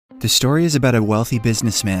The story is about a wealthy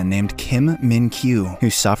businessman named Kim Min-kyu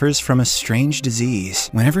who suffers from a strange disease.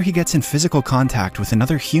 Whenever he gets in physical contact with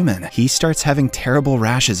another human, he starts having terrible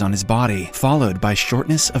rashes on his body, followed by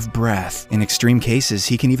shortness of breath. In extreme cases,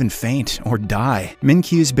 he can even faint or die.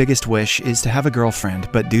 Min-kyu's biggest wish is to have a girlfriend,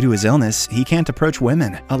 but due to his illness, he can't approach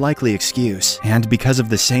women, a likely excuse. And because of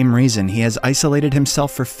the same reason, he has isolated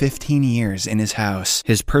himself for 15 years in his house.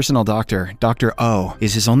 His personal doctor, Dr. O,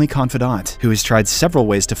 is his only confidant, who has tried several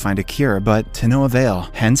ways to find a cure, but to no avail.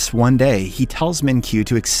 Hence, one day, he tells Min-kyu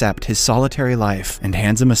to accept his solitary life and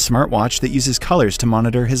hands him a smartwatch that uses colors to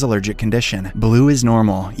monitor his allergic condition. Blue is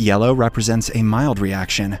normal, yellow represents a mild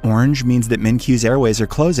reaction, orange means that Min-kyu's airways are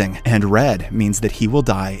closing, and red means that he will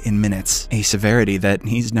die in minutes, a severity that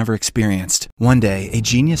he's never experienced. One day, a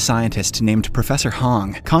genius scientist named Professor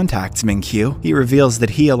Hong contacts Min-kyu. He reveals that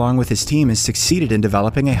he, along with his team, has succeeded in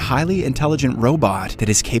developing a highly intelligent robot that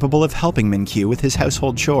is capable of helping Min-kyu with his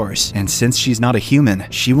household chores. And since she's not a human,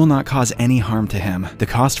 she will not cause any harm to him. The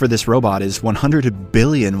cost for this robot is 100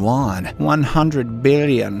 billion won. 100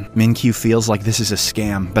 billion. Min-kyu feels like this is a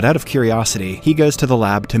scam, but out of curiosity, he goes to the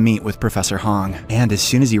lab to meet with Professor Hong. And as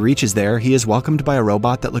soon as he reaches there, he is welcomed by a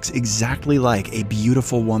robot that looks exactly like a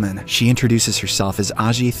beautiful woman. She introduces herself as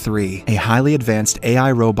Allergic 3, a highly advanced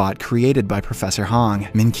AI robot created by Professor Hong.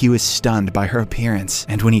 Min-kyu is stunned by her appearance,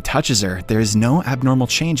 and when he touches her, there is no abnormal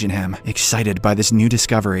change in him. Excited by this new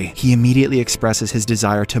discovery, he immediately expresses his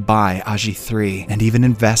desire to buy Allergic 3 and even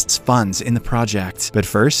invests funds in the project. But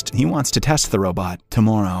first, he wants to test the robot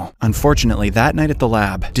tomorrow. Unfortunately, that night at the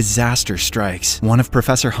lab, disaster strikes. One of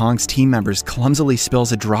Professor Hong's team members clumsily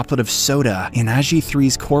spills a droplet of soda in Allergic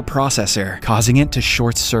 3's core processor, causing it to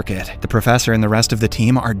short circuit. The professor and the rest of the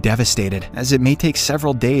team are devastated, as it may take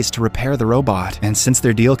several days to repair the robot, and since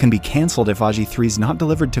their deal can be cancelled if Allergic 3 is not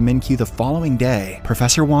delivered to Min-kyu the following day,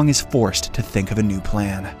 Professor Wong is forced to think of a new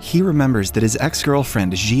plan. He remembers that his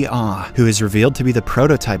ex-girlfriend, Ji-ah, who is revealed to be the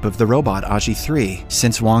prototype of the robot Allergic 3.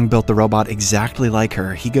 Since Wong built the robot exactly like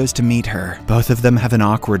her, he goes to meet her. Both of them have an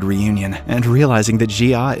awkward reunion, and realizing that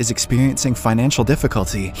Ji-ah is experiencing financial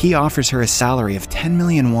difficulty, he offers her a salary of 10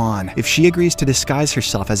 million won if she agrees to disguise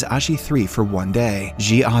herself as Allergic 3 for one day.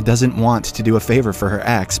 Ji-ah doesn't want to do a favor for her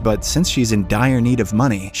ex, but since she's in dire need of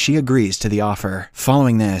money, she agrees to the offer.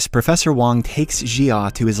 Following this, Professor Wong takes Ji-ah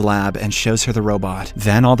to his lab and shows her the robot.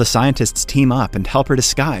 Then all the scientists team up and help her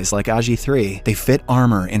disguise like Allergic 3. They fit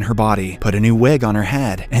armor in her body, put a new wig on her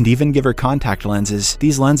head, and even give her contact lenses.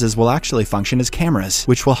 These lenses will actually function as cameras,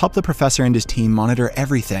 which will help the professor and his team monitor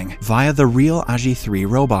everything via the real Allergic 3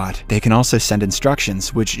 robot. They can also send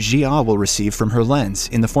instructions, which Ji-ah will receive from her lens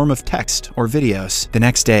in the form of text or videos. The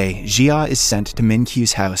next day, Ji-ah is sent to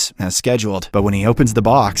Min-kyu's house as scheduled, but when he opens the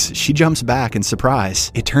box, she jumps back in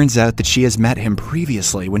surprise. It turns out that she has met him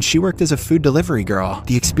previously when she worked as a food delivery girl.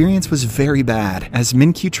 The experience was very bad, as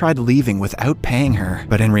Min-kyu tried leaving without paying her,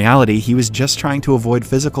 but in reality, he was just trying to avoid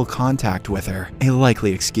physical contact with her, a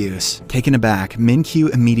likely excuse. Taken aback, Min-kyu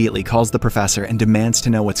immediately calls the professor and demands to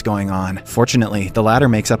know what's going on. Fortunately, the latter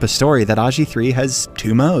makes up a story that Allergic 3 has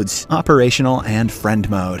two modes, operational and friend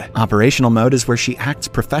mode. Operational mode is where she acts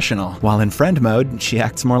professional, while in friend mode, she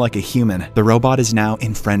acts more like a human. The robot is now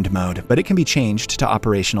in friend mode, but it can be changed to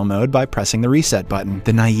operational mode by pressing the reset button.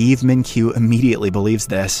 The naive Min-kyu immediately believes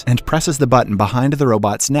this and presses the button behind the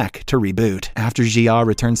robot's neck to reboot. After Ji-ah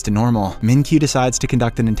returns to normal, Min-kyu decides to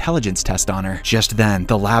conduct an intelligence test on her. Just then,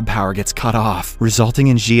 the lab power gets cut off, resulting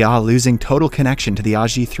in Ji-ah losing total connection to the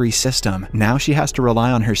Allergic 3 system. Now she has to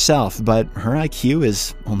rely on herself, but her IQ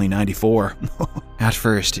is only 94. At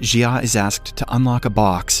first, Ji-ah is asked to unlock a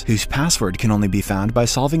box whose password can only be found by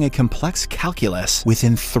solving a complex calculus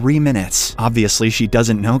within 3 minutes. Obviously, she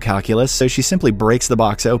doesn't know calculus, so she simply breaks the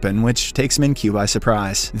box open, which takes Min-kyu by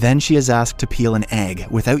surprise. Then she is asked to peel an egg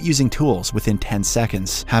without using tools within 10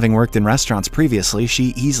 seconds. Having worked in restaurants previously,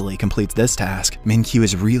 she easily completes this task. Min-kyu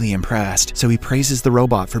is really impressed, so he praises the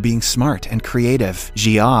robot for being smart and creative.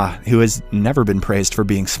 Ji-ah, who has never been praised for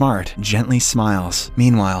being smart, gently smiles.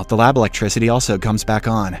 Meanwhile, the lab electricity also comes back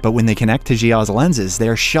on, but when they connect to Ji-ah's lenses, they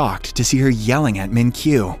are shocked to see her yelling at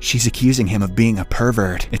Min-kyu. She's accusing him of being a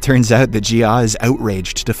pervert. It turns out that Ji-ah is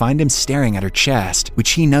outraged to find him staring at her chest,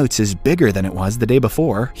 which he notes is bigger than it was the day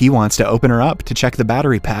before. He wants to open her up to check the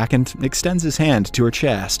battery pack and extends his hand to her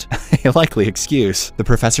chest. A likely excuse. The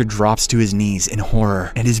professor drops to his knees in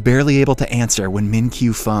horror and is barely able to answer when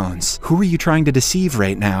Min-kyu phones. "Who are you trying to deceive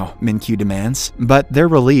right now?" Min-kyu demands. But they're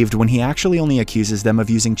relieved when he actually only accuses them of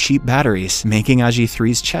using cheap batteries, making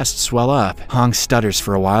Aji-3's chest swell up. Hong stutters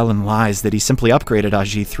for a while and lies that he simply upgraded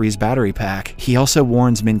Aji-3's battery pack. He also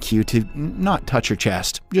warns Min-kyu to not touch her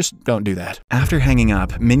chest. Just don't do that. After hanging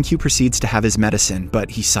up, Min-kyu proceeds to have his medicine, but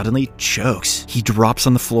he suddenly chokes. He drops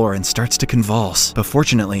on the floor and starts to convulse. But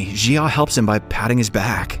fortunately, Jia helps him by patting his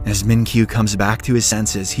back. As Min-kyu comes back to his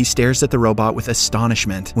senses, he stares at the robot with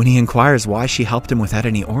astonishment. When he inquires why she helped him without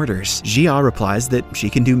any orders, Jia replies that she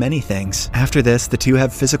can do many things. After this, the two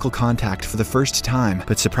have physical contact for the first time,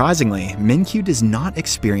 but surprisingly, Min-kyu does not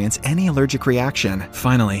experience any allergic reaction.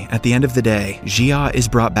 Finally, at the end of the day, Jia is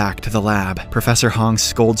brought back to the lab. Professor Hong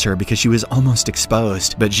scolds her because she was almost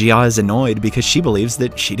exposed, but Jia is annoyed because she believes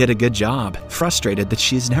that she did a good job. Frustrated that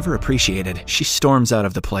she is never appreciated, she storms out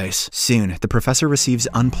of the place. Soon, the professor receives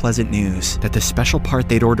unpleasant news that the special part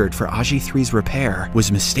they'd ordered for Aji-3's repair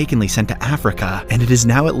was mistakenly sent to Africa, and it is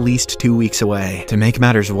now at least 2 weeks away. To make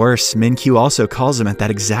matters worse, Min-kyu also calls him at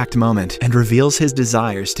that exact moment and reveals his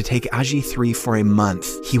desires to take Aji-3 for a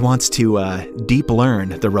month. He wants to, deep learn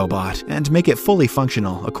the robot and make it fully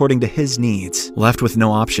functional according to his needs. Left with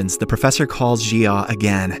no options, the professor calls Jia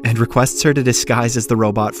again and requests her to disguise as the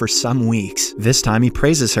robot for some weeks. This time he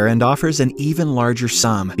praises her and offers an even larger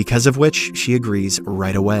sum, because of which she agrees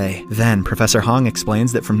right away. Then Professor Hong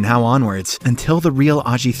explains that from now onwards, until the real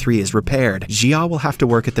Aji-3 is repaired, Jia will have to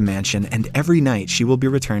work at the mansion, and every night she will be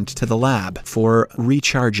returned to the lab for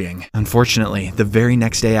recharging. Unfortunately, the very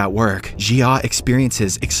next day at work, Jia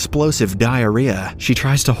experiences explosive diarrhea. She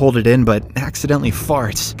tries to hold it in but accidentally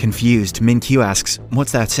farts. Confused, Min-kyu asks,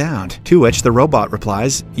 "What's that sound?" To which the robot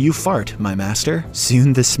replies, "You fart, my master."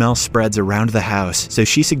 Soon the smell spreads around the house, so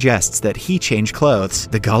she suggests that he change clothes.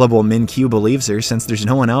 The gullible Min-kyu believes her since there's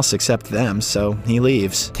no one else except them, so he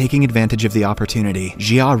leaves. Taking advantage of the opportunity,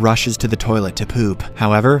 Jia rushes to the toilet to poop.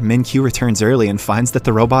 However, Min-kyu returns early and finds that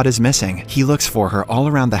the robot is missing. He looks for her all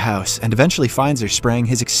around the house and eventually finds her spraying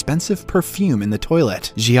his expensive perfume in the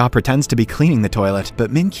toilet. Jia pretends to be cleaning the toilet,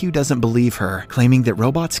 but Min-kyu doesn't believe her, claiming that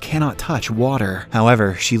robots cannot touch water.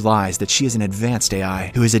 However, she lies that she is an advanced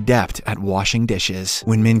AI who is adept at washing dishes.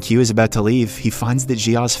 When Min-kyu is about to leave, he finds that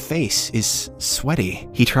Jia's face is sweaty.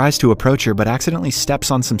 He tries to approach her but accidentally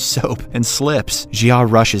steps on some soap and slips. Jia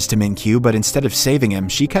rushes to Min-kyu, but instead of saving him,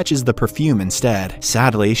 she catches the perfume instead.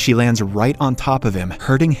 Sadly, she lands right on top of him,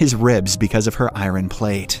 hurting his ribs because of her iron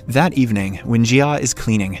plate. That evening, when Jia is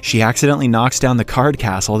cleaning, she accidentally knocks down the card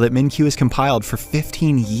castle that Min-kyu has compiled for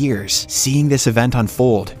 15 years. Seeing this event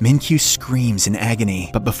unfold, Min-kyu screams in agony,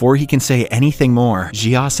 but before he can say anything more,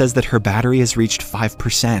 Jia says that her battery has reached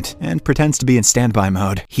 5% and pretends to be in standby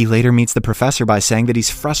mode. He later meets the professor by saying that he's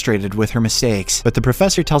frustrated with her mistakes, but the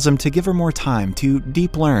professor tells him to give her more time to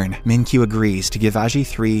deep learn. Min-kyu agrees to give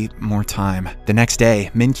Aji-3 more time. The next day,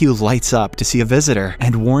 Min-kyu lights up to see a visitor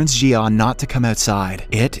and warns Jia not to come outside.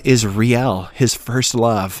 It is Riel, his first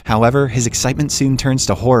love. However, his excitement soon turns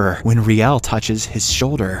to horror when Riel touches his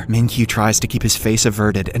shoulder. Min-kyu tries to keep his face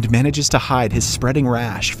averted and manages to hide his spreading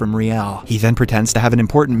rash from Riel. He then pretends to have an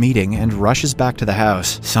important meeting and rushes back to the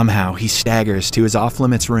house. Somehow, he staggers to his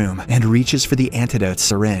off-limits room and reaches for the antidote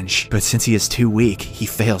syringe. But since he is too weak, he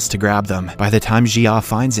fails to grab them. By the time Jia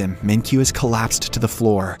finds him, Min-kyu has collapsed to the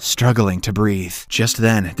floor, struggling to breathe. Just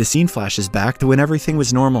then, the scene flashes back to when everything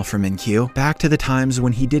was normal for Min-kyu, back to the times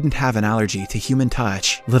when he didn't have an allergy to human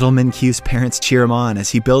touch. Little Min-kyu's parents cheer him on as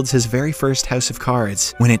he builds his very first house of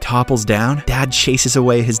cards. When it topples down, Dad chases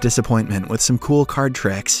away his disappointment with some cool card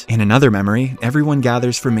tricks. In another memory, everyone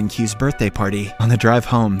gathers for Min-kyu's birthday party. On the drive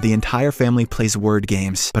home, the entire family plays word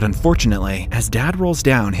games, but unfortunately, as Dad rolls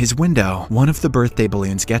down his window, one of the birthday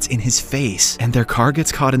balloons gets in his face, and their car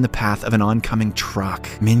gets caught in the path of an oncoming truck.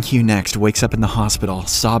 Min-kyu next wakes up in the hospital,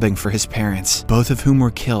 sobbing for his parents, both of whom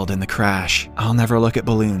were killed in the crash. I'll never look at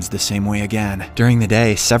balloons the same way again. During the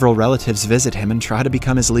day, several relatives visit him and try to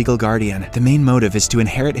become his legal guardian. The main motive is to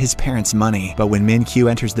inherit his parents' money, but when Min-kyu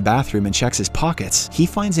enters the bathroom and checks his pockets, he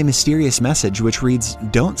finds a mysterious message which reads,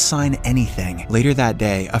 "Don't sign anything." Later that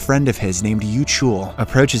day, a friend of his named Yu Chul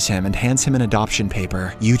approaches him and hands him an adoption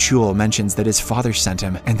paper. Yu Chul mentions that his father sent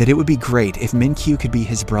him and that it would be great if Min-kyu could be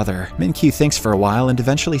his brother. Min-kyu thinks for a while and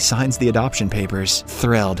eventually signs the adoption papers.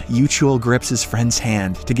 Thrilled, Yu Chul grips his friend's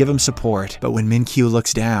hand to give him support, but when Min-kyu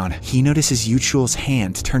looks down, he notices Yu Chul's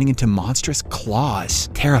hand turning into monstrous claws.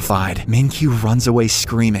 Terrified, Min-kyu runs away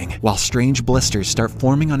screaming, while strange blisters start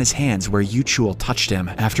forming on his hands where Yu Chul touched him.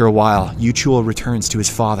 After a while, Yu Chul returns to his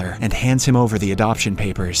father and hands him over the adoption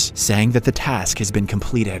papers, saying that the task has been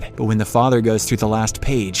completed. But when the father goes through the last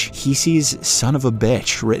page, he sees "son of a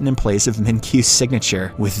bitch" written in place of Min-kyu's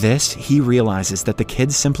signature. With this, he realizes that the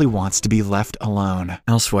kid simply wants to be left alone.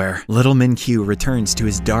 Elsewhere, little Min-kyu returns to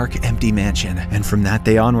his dark, empty mansion, and from that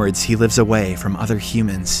day onwards, Afterwards, he lives away from other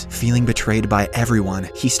humans. Feeling betrayed by everyone,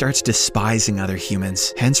 he starts despising other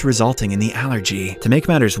humans, hence resulting in the allergy. To make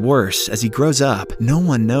matters worse, as he grows up, no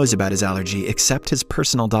one knows about his allergy except his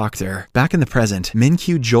personal doctor. Back in the present,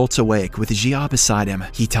 Min-kyu jolts awake with Jia beside him.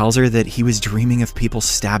 He tells her that he was dreaming of people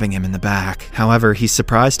stabbing him in the back. However, he's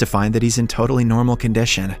surprised to find that he's in totally normal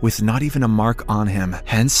condition, with not even a mark on him.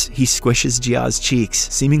 Hence, he squishes Jia's cheeks,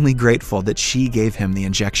 seemingly grateful that she gave him the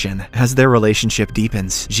injection. As their relationship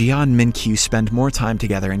deepens, Jia and Min-kyu spend more time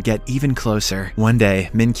together and get even closer. One day,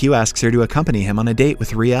 Min-kyu asks her to accompany him on a date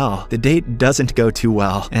with Riel. The date doesn't go too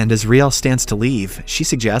well, and as Riel stands to leave, she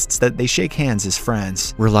suggests that they shake hands as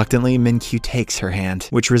friends. Reluctantly, Min-kyu takes her hand,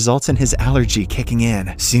 which results in his allergy kicking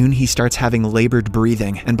in. Soon, he starts having labored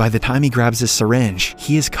breathing, and by the time he grabs a syringe,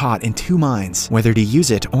 he is caught in two minds, whether to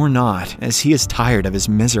use it or not, as he is tired of his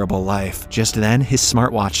miserable life. Just then, his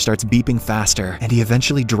smartwatch starts beeping faster, and he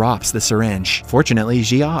eventually drops the syringe. Fortunately,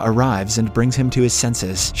 Jia arrives and brings him to his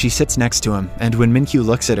senses. She sits next to him, and when Min-kyu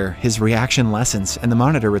looks at her, his reaction lessens and the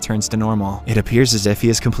monitor returns to normal. It appears as if he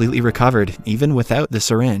has completely recovered, even without the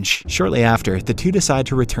syringe. Shortly after, the two decide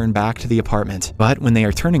to return back to the apartment, but when they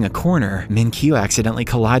are turning a corner, Min-kyu accidentally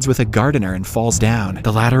collides with a gardener and falls down.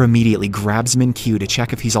 The latter immediately grabs Min-kyu to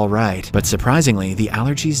check if he's alright, but surprisingly, the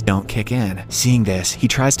allergies don't kick in. Seeing this, he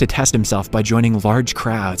tries to test himself by joining large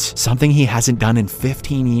crowds, something he hasn't done in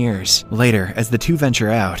 15 years. Later, as the two venture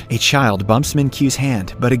out, a child bumps Min-kyu's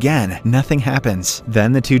hand, but again, nothing happens.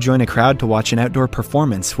 Then the two join a crowd to watch an outdoor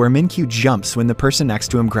performance where Min-kyu jumps when the person next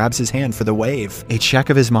to him grabs his hand for the wave. A check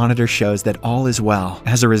of his monitor shows that all is well.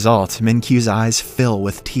 As a result, Min-kyu's eyes fill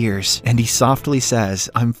with tears, and he softly says,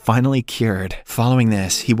 "I'm finally cured." Following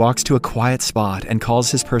this, he walks to a quiet spot and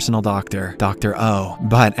calls his personal doctor, Dr. O.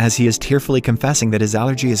 But as he is tearfully confessing that his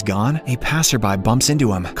allergy is gone, a passerby bumps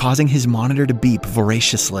into him, causing his monitor to beep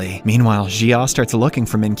voraciously. Meanwhile, Jia starts looking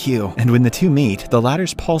for Min-kyu, and when the two meet, the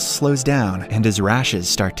latter's pulse slows down, and his rashes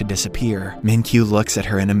start to disappear. Min-kyu looks at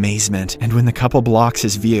her in amazement, and when the couple blocks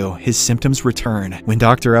his view, his symptoms return. When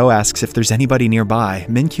Dr. O asks if there's anybody nearby,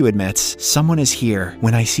 Min-kyu admits, "Someone is here.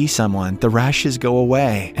 When I see someone, the rashes go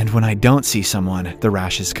away, and when I don't see someone, the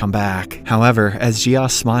rashes come back." However, as Jia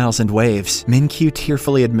smiles and waves, Min-kyu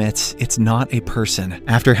tearfully admits it's not a person.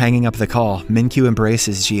 After hanging up the call, Min-kyu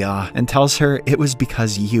embraces Jia and tells her it was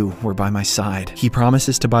because you were by my side. He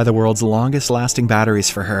promises to buy the world's longest lasting batteries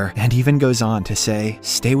for her, and even goes on to say,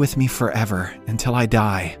 "Stay with me forever until I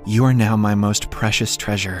die. You are now my most precious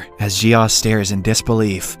treasure." As Jia stares in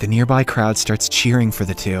disbelief, the nearby crowd starts cheering for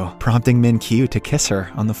the two, prompting Min-kyu to kiss her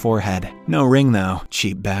on the forehead. No ring though,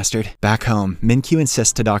 cheap bastard. Back home, Min-kyu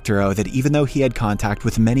insists to Dr. O that even though he had contact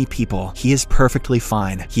with many people, he is perfectly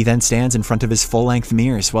fine. He then stands in front of his full-length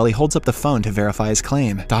mirrors while he holds up the phone to verify his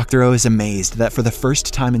claim. Dr. O is amazed that for the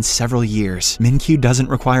first time in several years, Min-kyu doesn't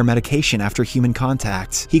require medication after human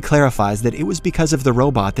contact. He clarifies that it was because of the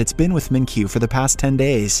robot that's been with Min-kyu for the past 10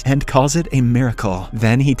 days, and calls it a miracle.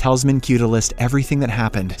 Then he tells Min-kyu to list everything that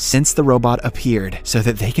happened since the robot appeared, so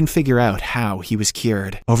that they can figure out how he was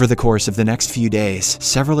cured. Over the course of the next few days,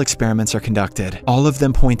 several experiments are conducted. All of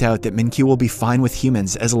them point out that Min-kyu will be fine with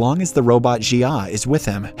humans as long as the robot Jia is with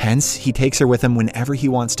him. Hence, he takes her with him whenever he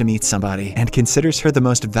wants to meet somebody, and considers her the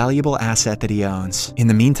most valuable asset that he owns. In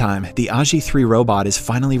the meantime, the allergy 3 robot is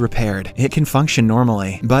finally repaired. It can function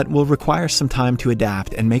normally, but will require some time to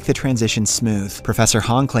adapt and make the transition smooth. Professor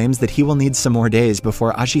Han claims that he will need some more days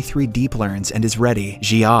before allergy 3 deep learns and is ready.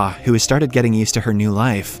 Jia, who has started getting used to her new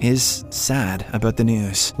life, is sad about the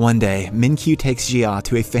news. One day, Min-kyu takes Jia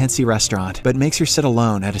to a fancy restaurant, but makes her sit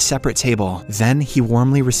alone at a separate table. Then he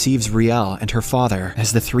warmly receives Riel and her father.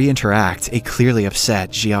 As the three interact, a clearly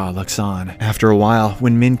upset Jia looks on. After a while,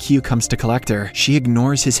 when Min-kyu comes to collect her, she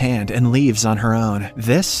ignores his hand and leaves on her own.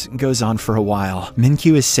 This goes on for a while.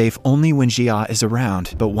 Min-kyu is safe only when Jia is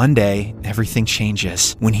around, but one day, everything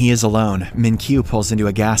changes. When he is alone, Min-kyu pulls into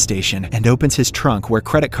a gas station and opens his trunk where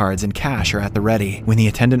credit cards and cash are at the ready. When the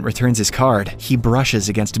attendant returns his card, he brushes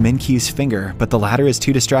against Min-kyu's finger, but the latter is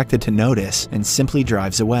too distracted to notice and simply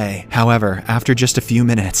drives away. However, after just a few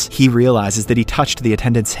minutes, he realizes that he touched the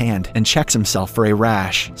attendant's hand and checks himself for a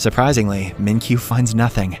rash. Surprisingly, Min-kyu finds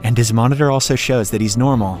nothing, and his monitor also shows that he's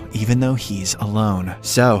normal, even though he's alone.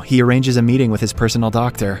 So, he arranges a meeting with his personal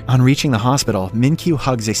doctor. On reaching the hospital, Min-kyu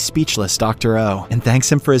hugs a speechless Dr. O and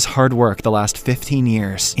thanks him for his hard work the last 15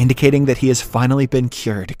 years, indicating that he has finally been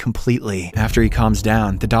cured completely. After he calms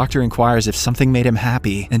down, the doctor inquires if something made him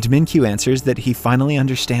happy, and Minkyu answers that he finally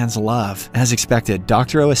understands love. As expected,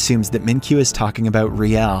 Dr. O assumes that Minkyu is talking about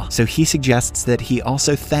Riel, so he suggests that he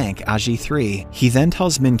also thank Agi3. He then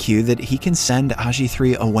tells Minkyu that he can send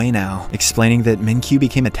Agi3 away now, explaining that Minkyu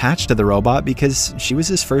became attached to the robot because she was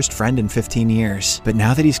his first friend in 15 years. But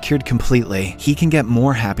now that he's cured completely, he can get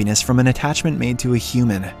more happiness from an attachment made to a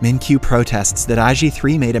human. Minkyu protests that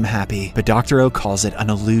Agi3 made him happy, but Dr. O calls it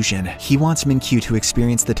an illusion. He wants Minkyu to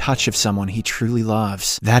experience the touch of someone he truly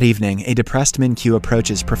loves. That evening, a depressed Minkyu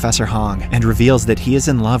approaches Professor Hong and reveals that he is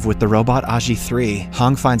in love with the robot Agi3.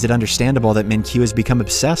 Hong finds it understandable that Minkyu has become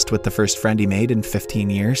obsessed with the first friend he made in 15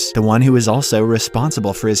 years, the one who is also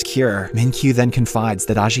responsible for his cure. Minkyu then confides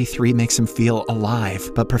that Agi3 makes him feel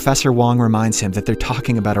alive, but Professor Wong reminds him that they're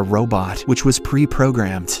talking about a robot, which was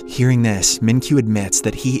pre-programmed. Hearing this, Minkyu admits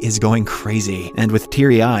that he is going crazy, and with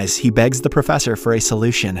teary eyes, he begs the professor for a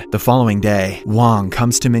solution. The following day, Wong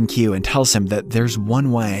comes to Minkyu and tells him that there's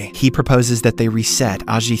one way. He proposes that they reset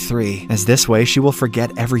Agi3, as this way she will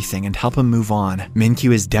forget everything and help him move on.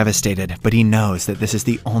 Minkyu is devastated, but he knows that this is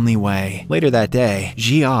the only way. Later that day,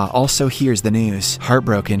 Jia also hears the news.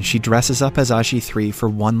 Heartbroken, she dresses up as Agi3 for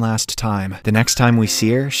one last time. The next time we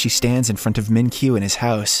see her, she stands in front of Minkyu in his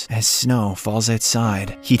house as snow falls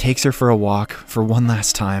outside. He takes her for a walk for one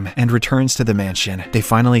last time and returns to the mansion. They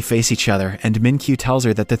finally face each other, and Minkyu tells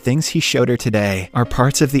her that the things he showed her today are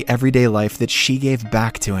parts of the everyday life that she gave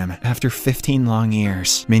back to him after 15 long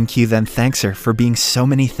years. Minkyu then thanks her for being so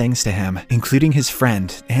many things to him, including his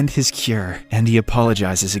friend and his cure, and he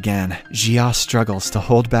apologizes again. Jia struggles to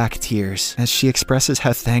hold back tears as she expresses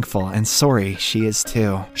how thankful and sorry she is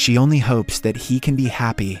too. She only hopes that he can be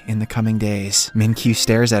happy in the coming days. Minkyu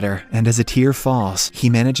stares at her, and as a tear falls, he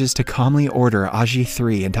manages to calmly order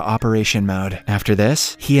Agi3 into operation mode. After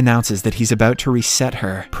this, he announces that he's about to reset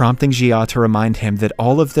her, prompting Jia to remind him that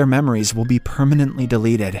all of their memories will be permanently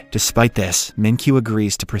deleted. Despite this, Minkyu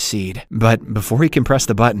agrees to proceed. But before he can press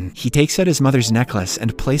the button, he takes out his mother's necklace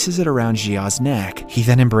and places it around Jia's neck. He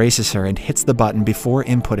then embraces her and hits the button before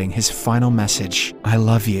inputting his final message, "I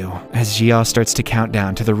love you." As Jia starts to count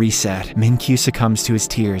down to the reset, Minkyu succumbs to his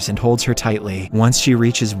tears and holds her tightly. Once she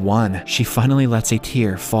reaches 1, she finally lets a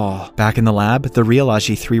tear fall. Back in the lab, the real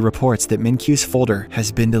Agi3 reports that Minkyu's folder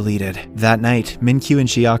has been deleted. That night, Minkyu and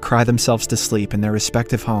Jia cry themselves to sleep in their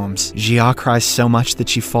respective homes. Jia cries so much that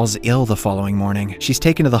she falls ill the following morning. She's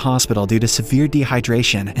taken to the hospital due to severe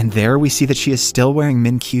dehydration, and there we see that she is still wearing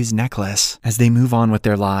Minkyu's necklace. As they move on with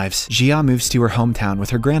their lives, Jia moves to her hometown with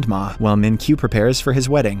her grandma, while Minkyu prepares for his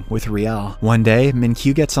wedding with Riel. One day,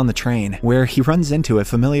 Minkyu gets on the train, where he runs into a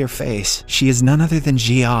familiar face. She is none other than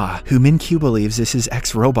Jia, who Minkyu believes is his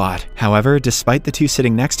ex-robot. However, despite the two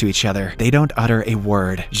sitting next to each other, they don't utter a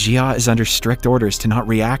word. Jia is under strict orders to not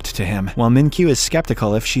react to him, while Minkyu is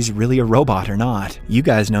skeptical if she's really a robot or not. You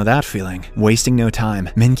guys know that feeling. Wasting no time,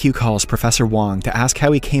 Minkyu calls Professor Wong to ask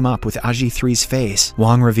how he came up with Agi3's face.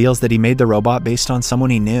 Wong reveals that he made the robot based on someone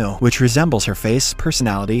he knew, which resembles her face,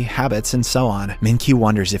 personality, habits, and so on. Minkyu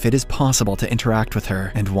wonders if it is possible to interact with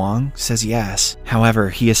her, and Wong says yes. However,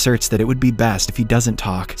 he asserts that it would be best if he doesn't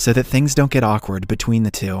talk, so that things don't get awkward between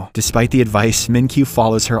the two. Despite the advice, Minkyu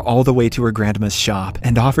follows her all the way to her grandma's shop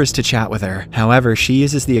and offers to chat with her. However, she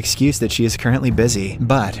uses the excuse that she is currently busy,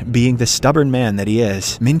 but being the stubborn man that he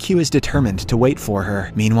is, Minkyu is determined to wait for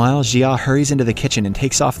her. Meanwhile, Jia hurries into the kitchen and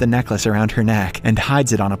takes off the necklace around her neck and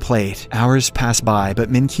hides it on a plate. Hours pass by,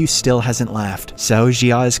 but Minkyu still hasn't left, so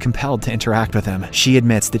Jia is compelled to interact with him. She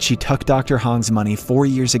admits that she took Dr. Hong's money 4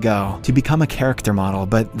 years ago to become a character model,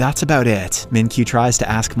 but that's about it. Minkyu tries to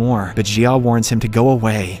ask more, but Jia warns him to go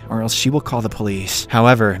away, or else she will call the police.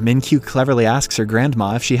 However, Minkyu cleverly asks her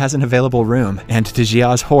grandma if she has an available room, and to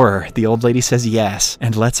Jia's horror, the old lady says yes,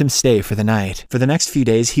 and lets him stay for the night. For the next few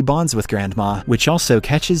days, he bonds with Grandma, which also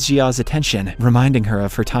catches Jia's attention, reminding her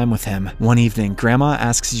of her time with him. One evening, Grandma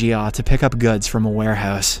asks Jia to pick up goods from a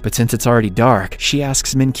warehouse, but since it's already dark, she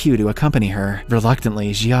asks Minkyu to accompany her.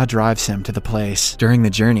 Reluctantly, Jia drives him to the place. During the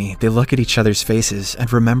journey, they look at each other's faces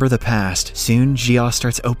and remember the past. Soon, Jia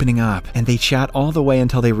starts opening up, and they chat all the way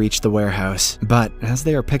until they reach the warehouse. But as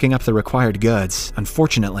they are picking up the required goods,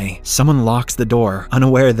 unfortunately, someone locks the door,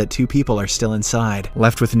 unaware that two people are still inside.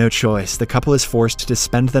 Left with no choice, the couple is forced to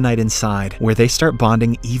spend the night inside, where they start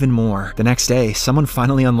bonding even more. The next day, someone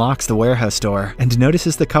finally unlocks the warehouse door and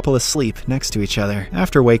notices the couple asleep next to each other.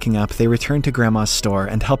 After waking up, they return to Grandma's store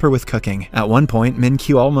and help her with cooking. At one point,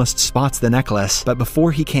 Minkyu almost spots the necklace, but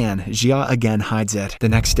before he can, Jia again and hides it. The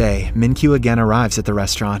next day, Min-kyu again arrives at the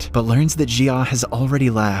restaurant, but learns that Jia has already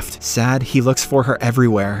left. Sad, he looks for her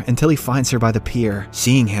everywhere until he finds her by the pier.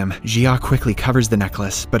 Seeing him, Jia quickly covers the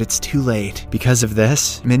necklace, but it's too late. Because of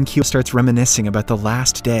this, Min-kyu starts reminiscing about the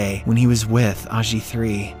last day when he was with Aji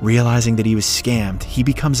 3. Realizing that he was scammed, he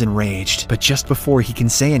becomes enraged, but just before he can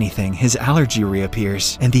say anything, his allergy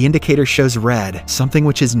reappears, and the indicator shows red, something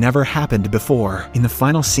which has never happened before. In the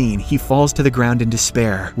final scene, he falls to the ground in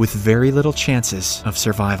despair, with very little chances of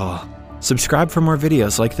survival. Subscribe for more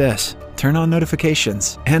videos like this, turn on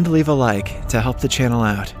notifications, and leave a like to help the channel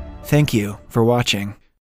out. Thank you for watching.